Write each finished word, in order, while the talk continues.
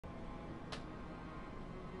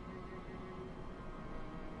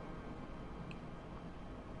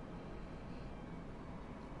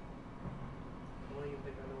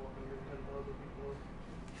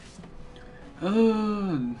I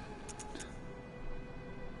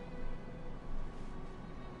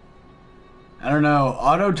don't know.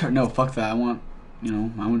 Auto turn. No, fuck that. I want, you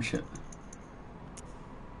know, my own shit.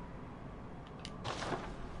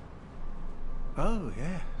 Oh,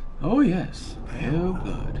 yeah. Oh, yes. Pale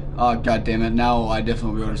blood. Oh, god damn it. Now I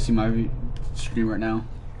definitely will be able to see my screen right now.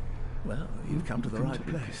 Well, you've come to the right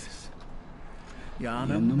place.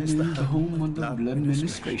 Yharnam Yharnam is the home of the blood blood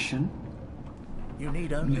administration. You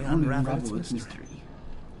need Only only unravel its its mystery.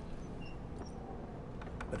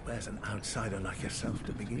 But where's an outsider like yourself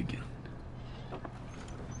to begin?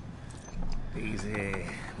 Easy,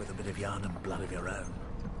 with a bit of Yharnam blood of your own.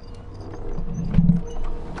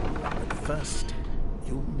 But first,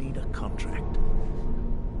 you'll need a contract.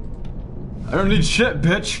 I don't need shit,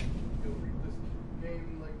 bitch. You'll read this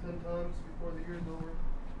game like 10 times before the year's over.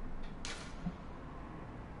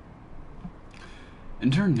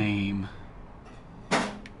 Enter name. I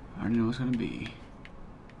already know what's gonna be.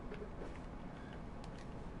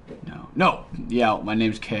 No. No! Yeah, my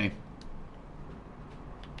name's K.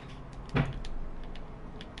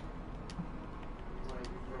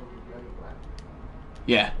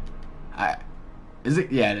 Yeah. Is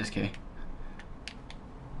it? Yeah, it is K.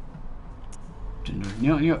 Gender.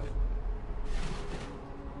 You know.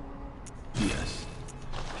 Yes.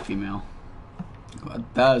 Female.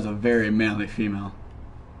 That is a very manly female.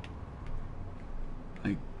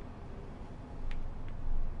 Like.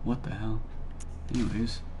 What the hell?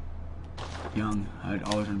 Anyways. Young. I'd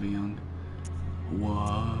always want to be young.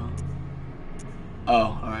 Whoa.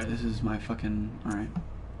 Oh, alright. This is my fucking. Alright.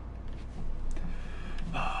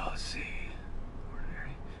 Let's see.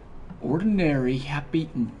 Ordinary, happy,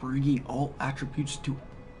 and bringing all attributes to.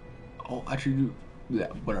 Yeah,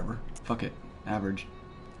 whatever. Fuck it. Average.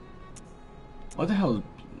 What the hell?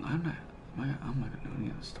 I'm not gonna know any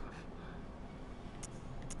of this stuff.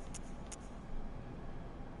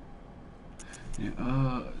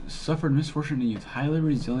 Yeah, suffered misfortune in youth, highly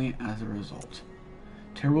resilient as a result.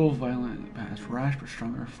 Terrible, violent past, rash but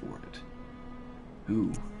stronger for it.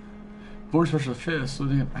 Ooh. Born special fist,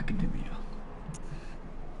 living up academia.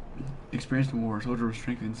 Experienced in war, soldier with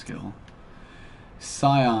strength and skill.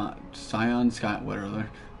 Scion Scott, whatever.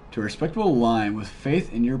 To a respectable line with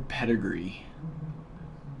faith in your pedigree.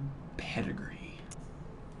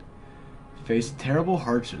 Faced terrible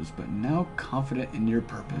hardships, but now confident in your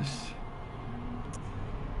purpose.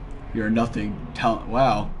 You're nothing. Talent.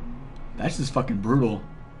 Wow. That's just fucking brutal.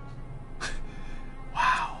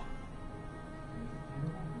 Wow.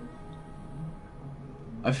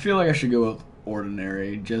 I feel like I should go with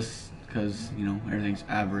ordinary just because, you know, everything's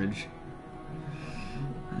average.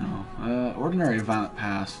 No. Ordinary violent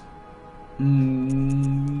pass.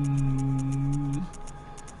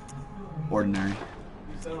 Ordinary. You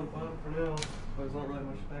sound fine for now, but there's not really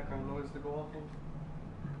much background noise to go off of.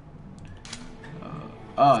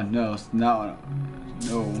 Oh no, it's not.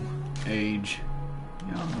 No. Age.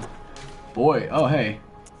 Young. Boy. Oh hey.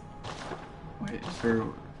 Wait, is there.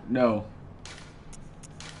 No.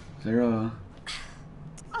 Is there a.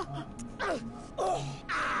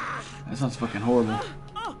 That sounds fucking horrible.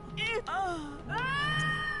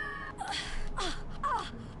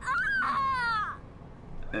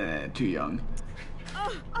 Too young.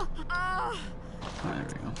 Oh, there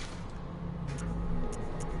we go.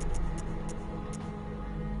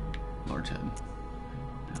 Large head.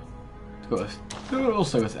 No. Let's go with. We'll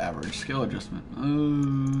say with average skill adjustment.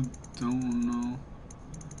 Don't know.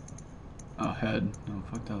 Oh, head. No,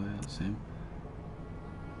 fuck that. They're the same.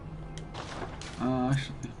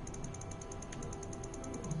 Actually.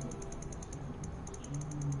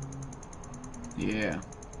 Yeah.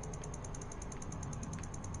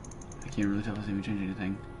 I can't really tell if it's even change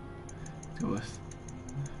anything. Let's go with.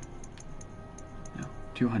 No,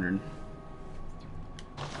 200.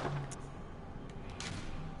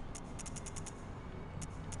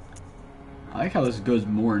 I like how this goes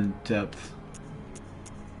more in depth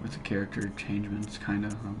with the character changements, kind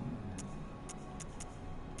of.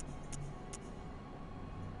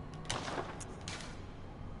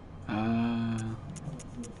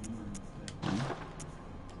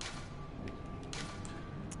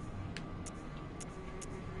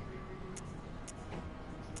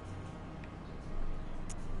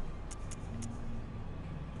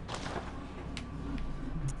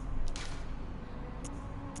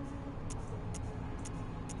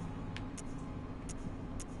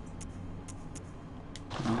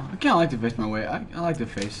 I kind of like to face my way. I like to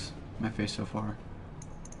face my face so far.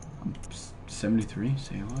 I'm 73.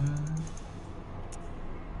 Say what?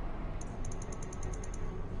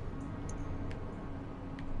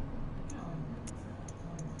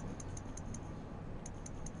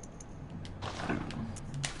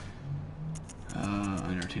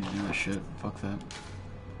 I never taken any of that shit. Fuck that.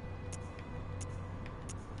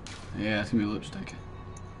 Yeah, it's gonna be lipstick.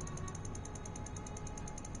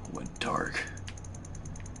 I went dark.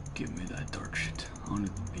 Give me that dark shit. I want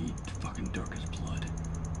to be fucking dark as blood.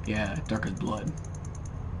 Yeah, dark as blood.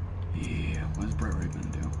 Yeah, what's Bright Red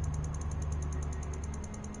gonna do?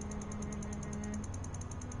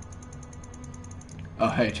 Oh,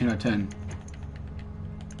 hey, 10 out of 10.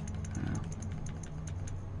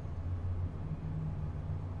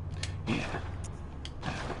 Yeah.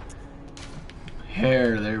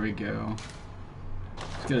 Hair, there we go.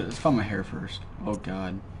 Let's get it. Let's find my hair first. Oh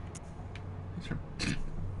god. These are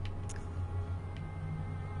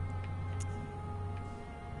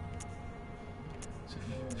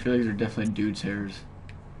I feel like these are definitely dudes' hairs.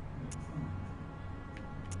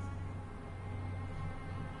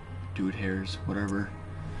 Dude hairs, whatever.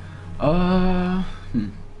 No.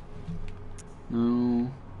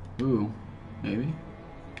 Ooh, maybe.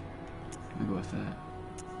 I'm gonna go with that.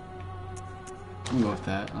 I'm gonna go with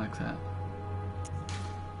that. I like that.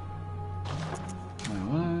 Wait,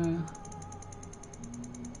 what?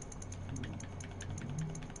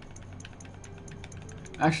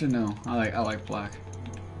 Actually, no. I like black.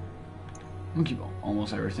 I'm gonna keep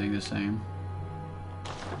almost everything the same.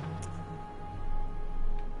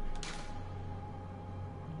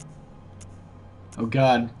 Oh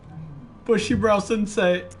god. Bushy brow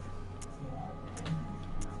sensei.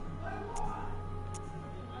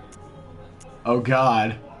 Oh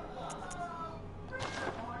god.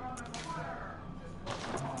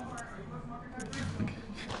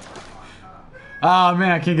 Ah,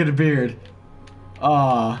 man, I can't get a beard.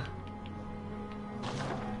 Ah.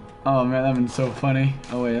 Oh man, that one's so funny.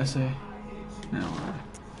 Oh wait, essay. No.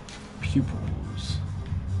 Pupils.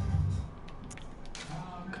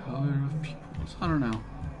 Color of pupils. I don't know.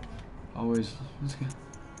 Always. Let's get.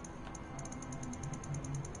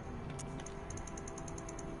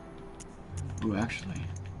 Ooh, actually.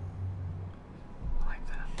 I like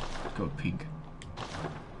that. Let's go with pink.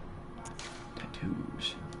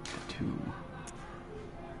 Tattoos. Tattoo.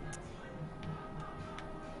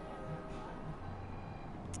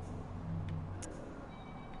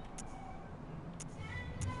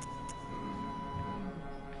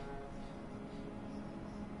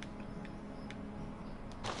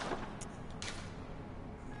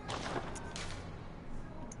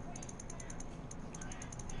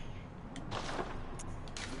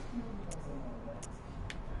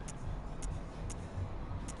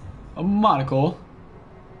 A monocle.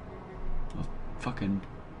 A fucking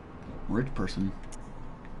rich person.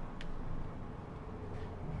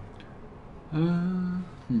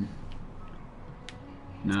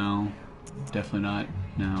 No. Definitely not.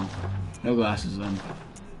 No. No glasses then.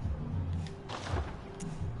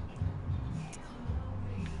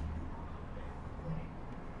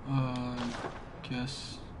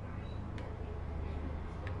 Guess.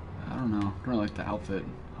 I don't know. I don't really like the outfit.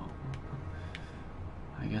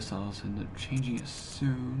 I guess I'll just end up changing it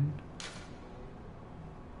soon.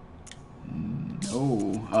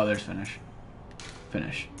 No. Oh, there's finish.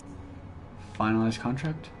 Finish. Finalized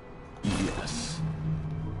contract? Yes.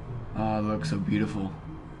 Ah, it looks so beautiful.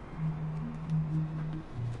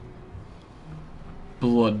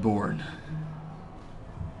 Bloodborne.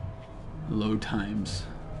 Load times.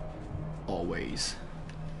 Always.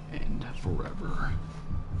 And forever.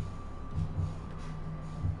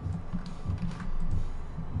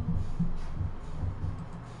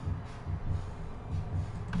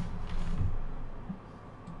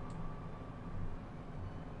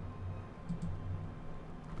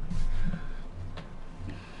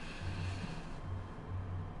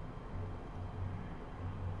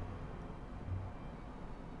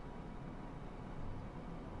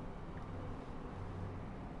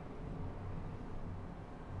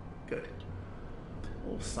 Good.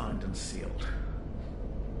 All signed and sealed.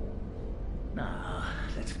 Now,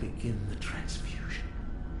 let's begin the transfusion.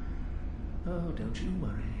 Oh, don't you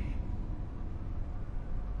worry.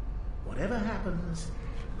 Whatever happens,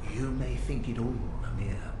 you may think it all a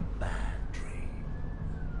mere bad dream.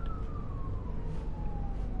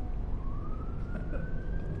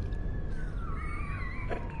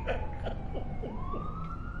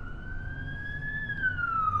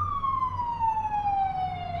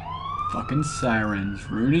 Fucking sirens,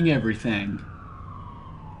 ruining everything.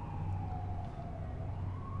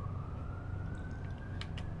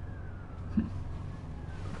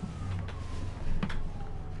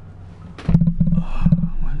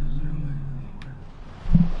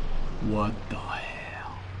 What the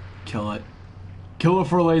hell? Kill it. Kill it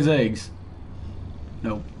before it lays eggs.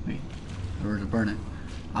 No, wait. Or to burn it.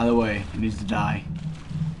 Either way, it needs to die.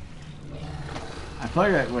 I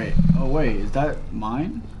feel like wait. Oh wait, is that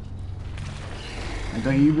mine? Like,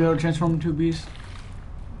 don't you be able to transform into a beast?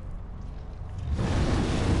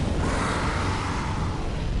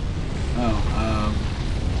 Oh,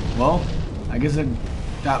 well, I guess it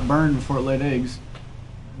got burned before it laid eggs.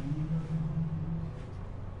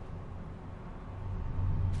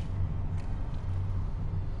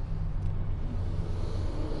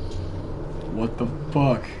 What the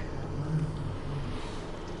fuck?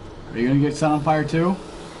 Are you gonna get set on fire too?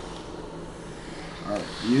 Alright,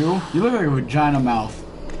 you look like a vagina mouth.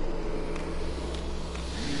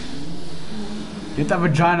 Get that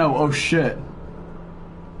vagina, oh shit.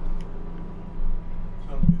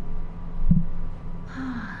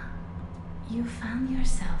 You found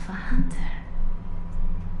yourself a hunter.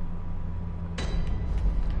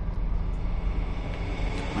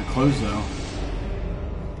 My clothes though.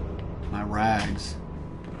 My rags.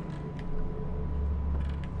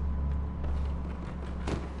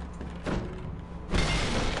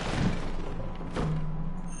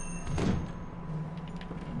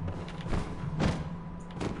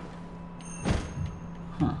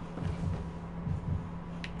 Huh.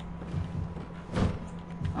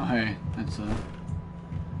 Oh hey, that's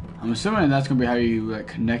I'm assuming that's gonna be how you like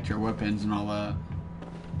connect your weapons and all that.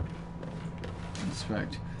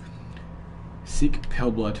 Inspect. Seek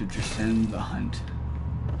pale blood to transcend the hunt. Is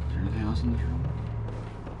there anything else in this room?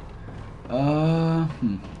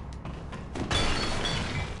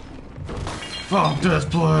 Fuck this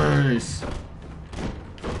place!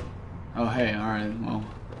 Oh hey, alright, well.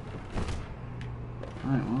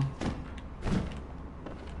 Alright, well.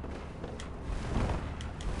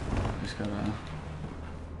 Just gotta...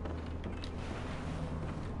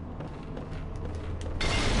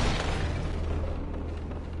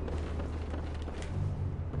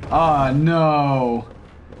 Ah, no!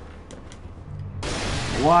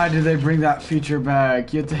 Why did they bring that feature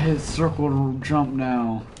back? You have to hit circle to jump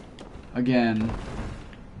now. Again.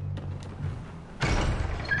 I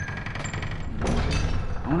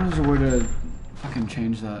wonder if there's a way to fucking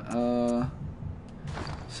change that.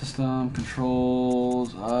 System,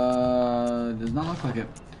 controls, does not look like it.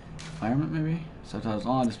 Environment maybe? Subtitles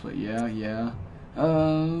on, display, yeah.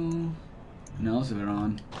 No, let's leave it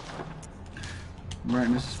on.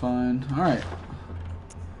 Brightness is fine. Alright.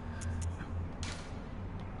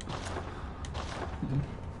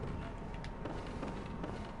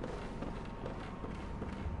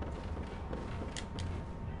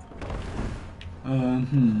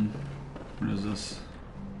 What is this?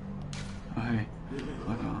 Oh, hey.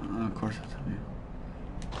 Look on. Oh, of course that's you.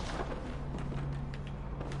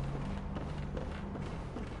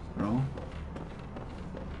 Roll.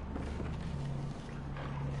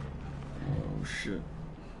 Oh, shit.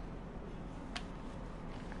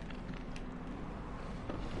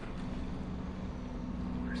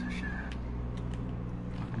 Where's that shit at?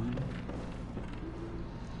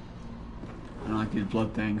 I don't like these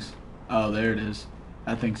blood things. Oh, there it is.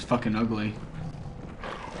 That thing's fucking ugly.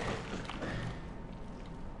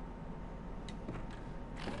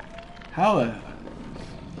 How the...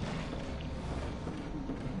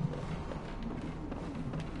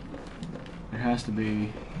 There has to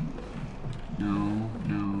be... No.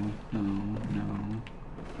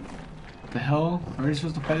 The hell? Are we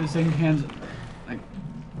supposed to fight this thing hands... Like...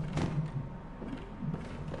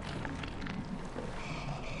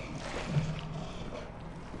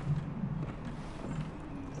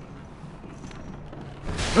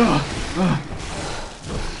 Ugh!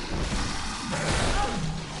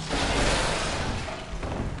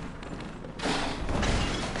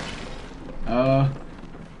 Uh-oh.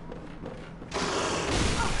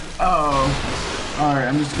 Alright,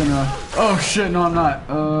 I'm just gonna... Oh shit, no I'm not.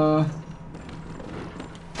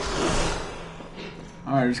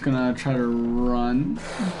 Alright, just gonna try to run.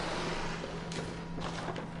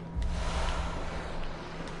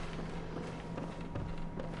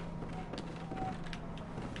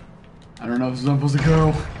 I don't know if this is where I'm supposed to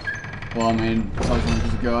go. Well, I mean, it's always where I'm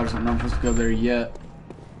supposed to go. I just don't know if I'm supposed to go there yet.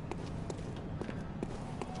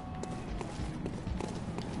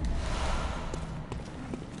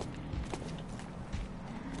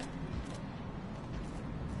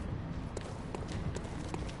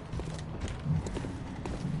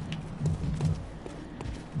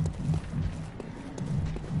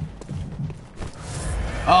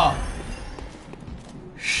 Oh!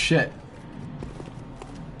 Shit.